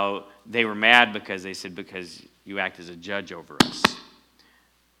how they were mad because they said, Because you act as a judge over us.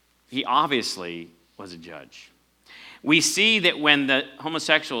 He obviously was a judge. We see that when the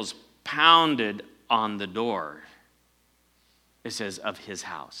homosexuals pounded on the door, it says, of his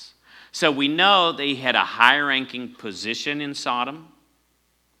house. So we know that he had a high-ranking position in Sodom.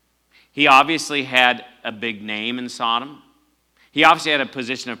 He obviously had a big name in Sodom. He obviously had a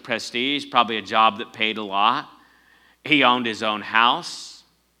position of prestige, probably a job that paid a lot. He owned his own house.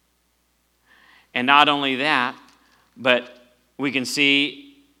 And not only that, but we can see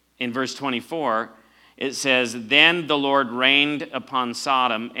in verse 24, it says, Then the Lord rained upon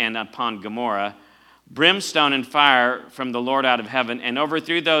Sodom and upon Gomorrah brimstone and fire from the Lord out of heaven, and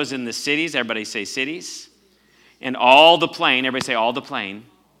overthrew those in the cities. Everybody say cities. And all the plain. Everybody say all the plain.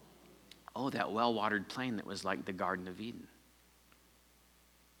 Oh, that well-watered plain that was like the Garden of Eden.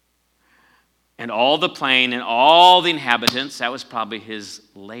 And all the plain and all the inhabitants, that was probably his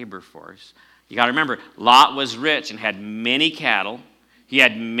labor force. You got to remember, Lot was rich and had many cattle. He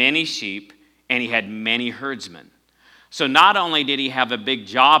had many sheep, and he had many herdsmen. So not only did he have a big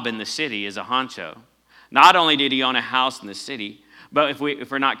job in the city as a honcho, not only did he own a house in the city, but if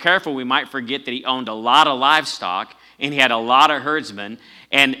we're not careful, we might forget that he owned a lot of livestock, and he had a lot of herdsmen,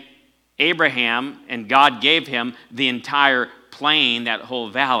 and Abraham and God gave him the entire plain, that whole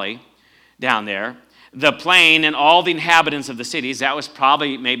valley down there. The plain and all the inhabitants of the cities, that was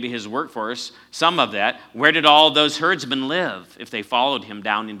probably maybe his workforce, some of that. Where did all those herdsmen live if they followed him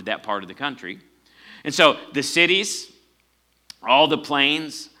down into that part of the country? And so the cities, all the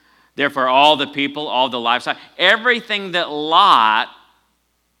plains, therefore all the people, all the livestock, everything that Lot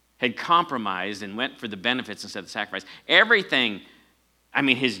had compromised and went for the benefits instead of the sacrifice, everything, I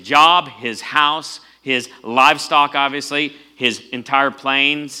mean his job, his house, his livestock obviously, his entire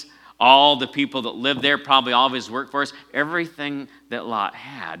plains, all the people that lived there, probably all of his workforce, everything that Lot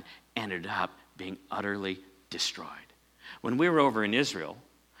had ended up being utterly destroyed. When we were over in Israel,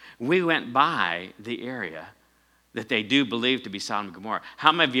 we went by the area that they do believe to be Sodom and Gomorrah.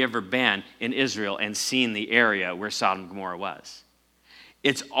 How many of you ever been in Israel and seen the area where Sodom and Gomorrah was?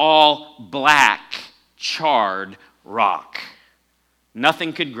 It's all black, charred rock.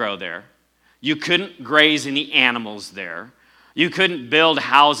 Nothing could grow there. You couldn't graze any animals there. You couldn't build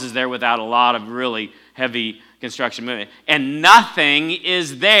houses there without a lot of really heavy construction movement. And nothing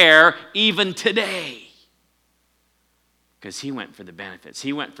is there even today. Because he went for the benefits.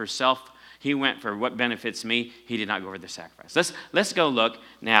 He went for He went for what benefits me. He did not go for the sacrifice. Let's go look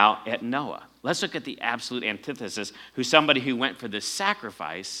now at Noah. Let's look at the absolute antithesis, who's somebody who went for the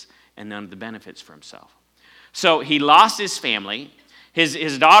sacrifice and none of the benefits for himself. So he lost his family.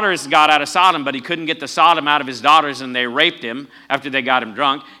 His daughters got out of Sodom, but he couldn't get the Sodom out of his daughters, and they raped him after they got him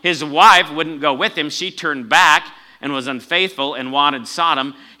drunk. His wife wouldn't go with him. She turned back and was unfaithful and wanted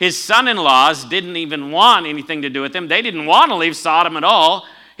Sodom. His son-in-laws didn't even want anything to do with him. They didn't want to leave Sodom at all.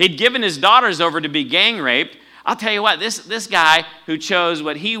 He'd given his daughters over to be gang raped. I'll tell you what, this guy who chose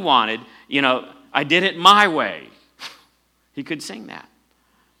what he wanted, I did it my way. He could sing that.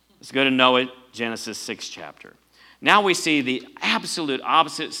 Let's go to Noah, Genesis 6 chapter. Now we see the absolute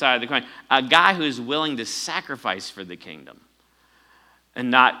opposite side of the coin. A guy who's willing to sacrifice for the kingdom and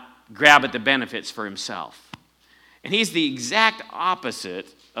not grab at the benefits for himself. And he's the exact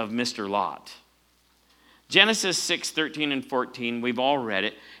opposite of Mr. Lot. Genesis 6, 13 and 14, we've all read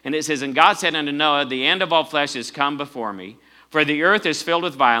it. And it says, "And God said unto Noah, the end of all flesh is come before me, for the earth is filled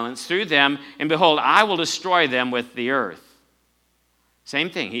with violence through them, and behold, I will destroy them with the earth." Same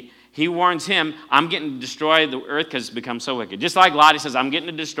thing. He warns him, I'm getting to destroy the earth because it's become so wicked. Just like Lot, he says, I'm getting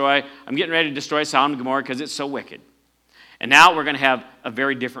ready to destroy Sodom and Gomorrah because it's so wicked. And now we're going to have a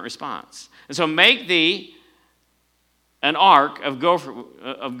very different response. And so make thee an ark of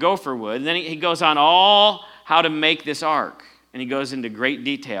gopher wood. And then he goes on all how to make this ark. And he goes into great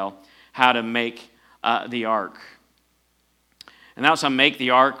detail how to make the ark. And thou shalt make the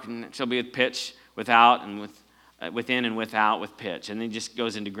ark, and it shall be with pitch without and within and without with pitch. And then he just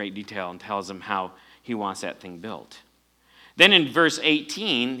goes into great detail and tells them how he wants that thing built. Then in verse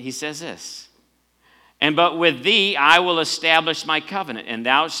 18, he says this, "And but with thee I will establish my covenant, and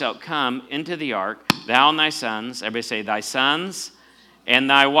thou shalt come into the ark, thou and thy sons," everybody say, "thy sons and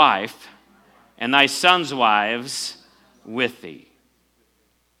thy wife, and thy sons' wives with thee."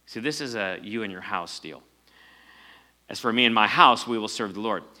 See, this is a you and your house deal. "As for me and my house, we will serve the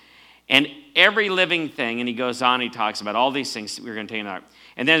Lord. And every living thing," and he goes on, he talks about all these things we're going to take in the ark.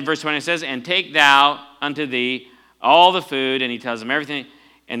 And then verse 20 says, "And take thou unto thee all the food," and he tells them everything.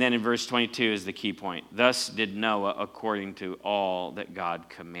 And then in verse 22 is the key point. "Thus did Noah according to all that God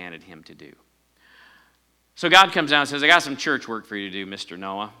commanded him to do." So God comes down and says, "I got some church work for you to do, Mr.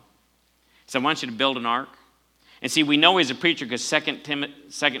 Noah." He said, "I want you to build an ark." And see, we know he's a preacher because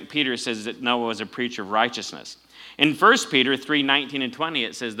 2 Peter says that Noah was a preacher of righteousness. In 1 Peter 3, 19 and 20,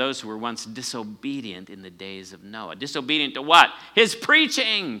 it says those who were once disobedient in the days of Noah. Disobedient to what? His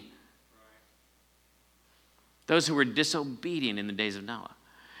preaching. Those who were disobedient in the days of Noah.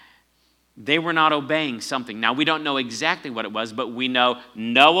 They were not obeying something. Now, we don't know exactly what it was, but we know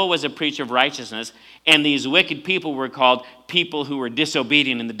Noah was a preacher of righteousness, and these wicked people were called people who were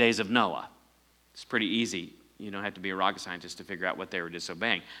disobedient in the days of Noah. It's pretty easy. You don't have to be a rocket scientist to figure out what they were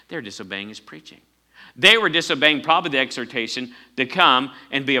disobeying. They were disobeying his preaching. They were disobeying probably the exhortation to come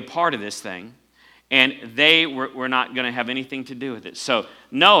and be a part of this thing, and they were not going to have anything to do with it. So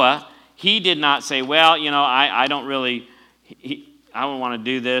Noah, he did not say, well, I don't really, I don't want to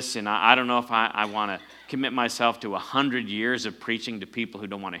do this, and I don't know if I want to commit myself to 100 years of preaching to people who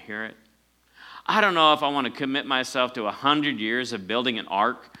don't want to hear it. I don't know if I want to commit myself to 100 years of building an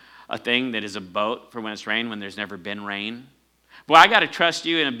ark, a thing that is a boat for when it's rain, when there's never been rain. Boy, I got to trust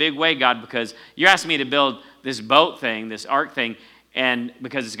you in a big way, God, because you're asking me to build this boat thing, this ark thing, and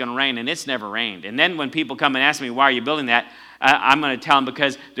because it's going to rain, and it's never rained. And then when people come and ask me, why are you building that? I'm going to tell them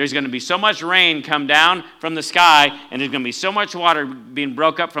because there's going to be so much rain come down from the sky, and there's going to be so much water being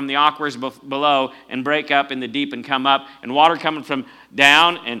broke up from the aquifers below and break up in the deep and come up, and water coming from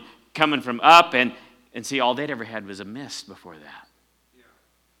down and coming from up. And see, all they'd ever had was a mist before that. Yeah.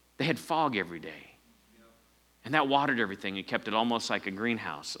 They had fog every day. And that watered everything and kept it almost like a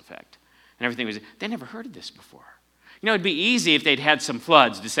greenhouse effect. And everything was, they never heard of this before. It'd be easy if they'd had some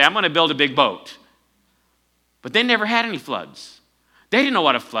floods to say, I'm going to build a big boat. But they never had any floods. They didn't know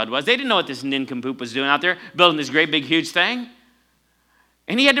what a flood was. They didn't know what this nincompoop was doing out there, building this great big huge thing.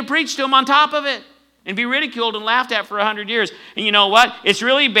 And he had to preach to them on top of it and be ridiculed and laughed at for 100 years. And you know what? It's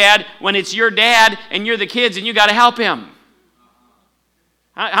really bad when it's your dad and you're the kids and you got to help him.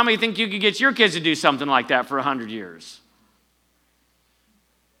 How many think you could get your kids to do something like that for 100 years?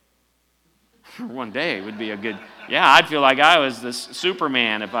 One day would be a good, I'd feel like I was this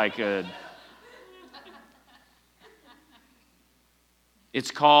Superman if I could.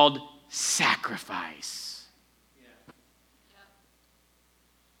 It's called sacrifice.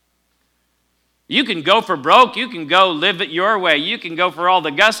 You can go for broke. You can go live it your way. You can go for all the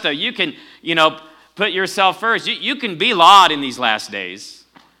gusto. You can, put yourself first. You can be Lot in these last days.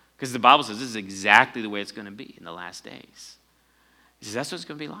 Because the Bible says this is exactly the way it's going to be in the last days. He says that's what it's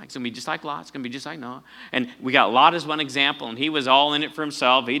going to be like. It's going to be just like Lot. It's going to be just like Noah. And we got Lot as one example, and he was all in it for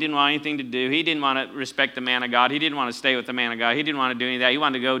himself. He didn't want anything to do. He didn't want to respect the man of God. He didn't want to stay with the man of God. He didn't want to do any of that. He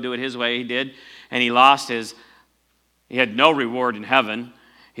wanted to go do it his way. He did. And he had no reward in heaven.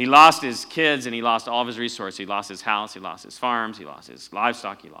 He lost his kids, and he lost all of his resources. He lost his house. He lost his farms. He lost his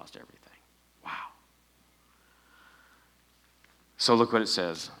livestock. He lost everything. Wow. So look what it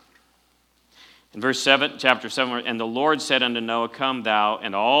says. In verse 7, chapter 7, and the Lord said unto Noah, come thou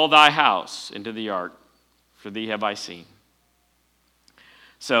and all thy house into the ark, for thee have I seen.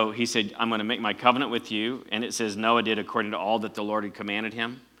 So he said, I'm going to make my covenant with you. And it says Noah did according to all that the Lord had commanded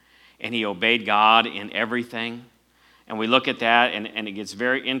him. And he obeyed God in everything. And we look at that, and it gets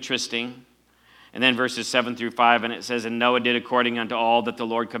very interesting. And then verses 7 through 5, and it says, and Noah did according unto all that the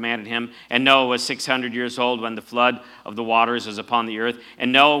Lord commanded him. And Noah was 600 years old when the flood of the waters was upon the earth.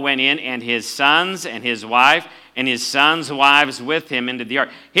 And Noah went in, and his sons and his wife and his sons' wives with him into the ark.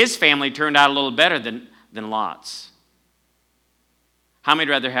 His family turned out a little better than Lot's. How many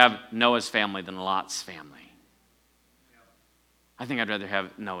would rather have Noah's family than Lot's family? I think I'd rather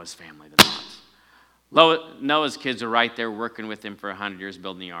have Noah's family than Lot's. Noah's kids are right there working with him for 100 years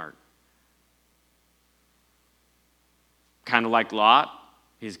building the ark. Kind of like Lot,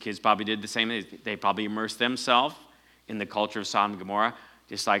 his kids probably did the same thing. They probably immersed themselves in the culture of Sodom and Gomorrah,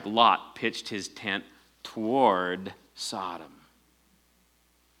 just like Lot pitched his tent toward Sodom.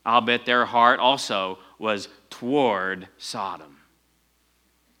 I'll bet their heart also was toward Sodom.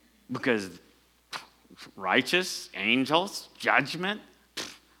 Because righteous, angels, judgment,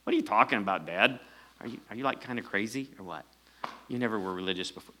 what are you talking about, Dad? Are you like kind of crazy or what? You never were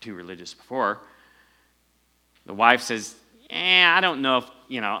too religious before. The wife says, I don't know if,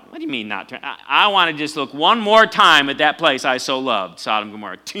 what do you mean not to? I want to just look one more time at that place I so loved, Sodom and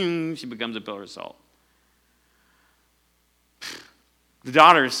Gomorrah. Ting, she becomes a pillar of salt. The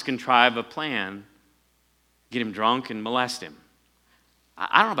daughters contrive a plan, get him drunk and molest him.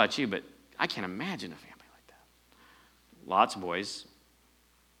 I don't know about you, but I can't imagine a family like that. Lot's boys,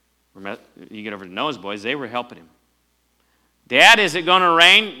 you get over to Noah's boys, they were helping him. Dad, is it going to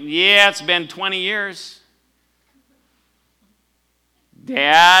rain? Yeah, it's been 20 years.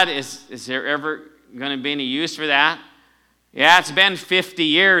 Dad, is there ever going to be any use for that? Yeah, it's been 50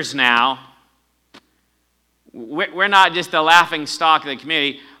 years now. We're not just the laughing stock of the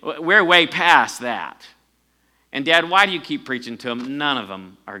community. We're way past that. And Dad, why do you keep preaching to them? None of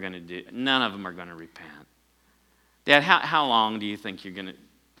them are going to repent. Dad, how long do you think you're going to...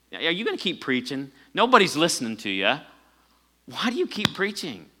 Are you going to keep preaching? Nobody's listening to you. Why do you keep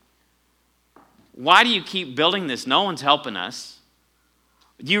preaching? Why do you keep building this? No one's helping us.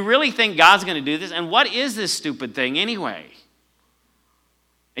 Do you really think God's going to do this? And what is this stupid thing anyway?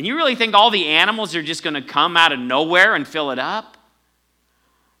 And you really think all the animals are just going to come out of nowhere and fill it up?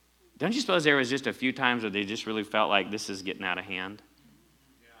 Don't you suppose there was just a few times where they just really felt like this is getting out of hand?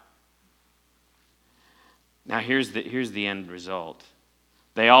 Yeah. Now here's the end result.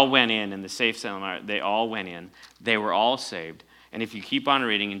 They all went in the safe settlement. They all went in. They were all saved. And if you keep on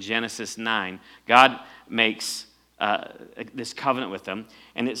reading in Genesis 9, God makes this covenant with them.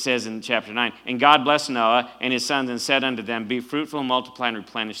 And it says in chapter 9, and God blessed Noah and his sons and said unto them, be fruitful, multiply, and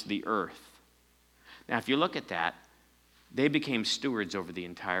replenish the earth. Now, if you look at that, they became stewards over the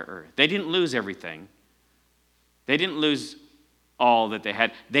entire earth. They didn't lose everything. They didn't lose all that they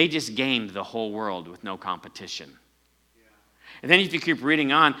had. They just gained the whole world with no competition. Yeah. And then if you keep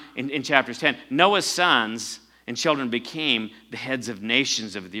reading on in chapters 10, Noah's sons and children became the heads of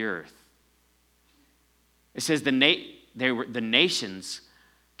nations of the earth. It says the nations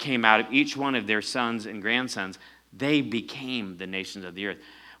came out of each one of their sons and grandsons. They became the nations of the earth.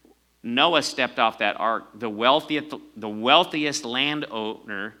 Noah stepped off that ark, the wealthiest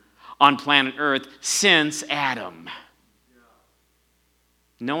landowner on planet Earth since Adam. Yeah.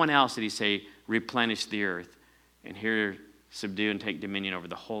 No one else did he say, replenish the earth, and here subdue and take dominion over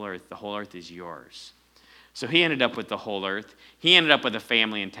the whole earth. The whole earth is yours. So he ended up with the whole earth. He ended up with a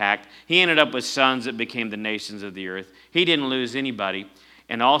family intact. He ended up with sons that became the nations of the earth. He didn't lose anybody.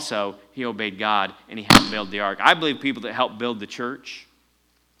 And also, he obeyed God, and he helped build the ark. I believe people that help build the church,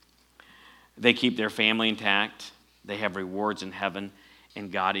 they keep their family intact. They have rewards in heaven,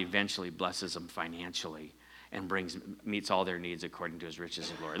 and God eventually blesses them financially and meets all their needs according to his riches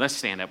and glory. Let's stand up.